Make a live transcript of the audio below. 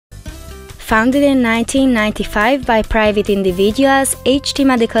Founded in 1995 by private individuals, HT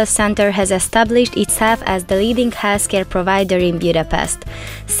Medical Center has established itself as the leading healthcare provider in Budapest.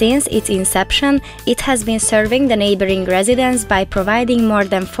 Since its inception, it has been serving the neighboring residents by providing more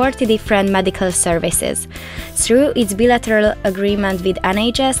than 40 different medical services. Through its bilateral agreement with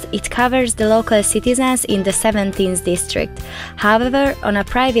NHS, it covers the local citizens in the 17th district. However, on a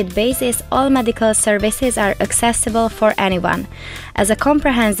private basis, all medical services are accessible for anyone. As a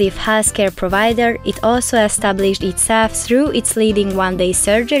comprehensive healthcare provider, it also established itself through its leading one-day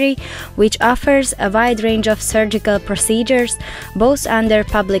surgery, which offers a wide range of surgical procedures, both under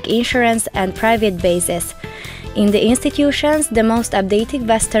public insurance and private basis. In the institutions, the most updated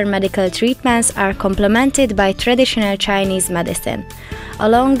Western medical treatments are complemented by traditional Chinese medicine.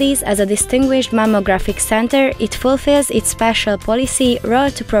 Along these, as a distinguished mammographic center, it fulfills its special policy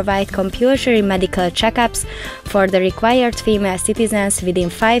role to provide compulsory medical checkups for the required female citizens within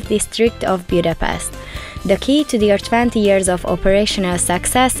 5 districts of Budapest. The key to their 20 years of operational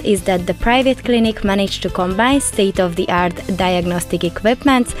success is that the private clinic managed to combine state-of-the-art diagnostic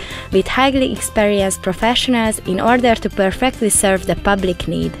equipment with highly experienced professionals in order to perfectly serve the public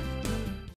need.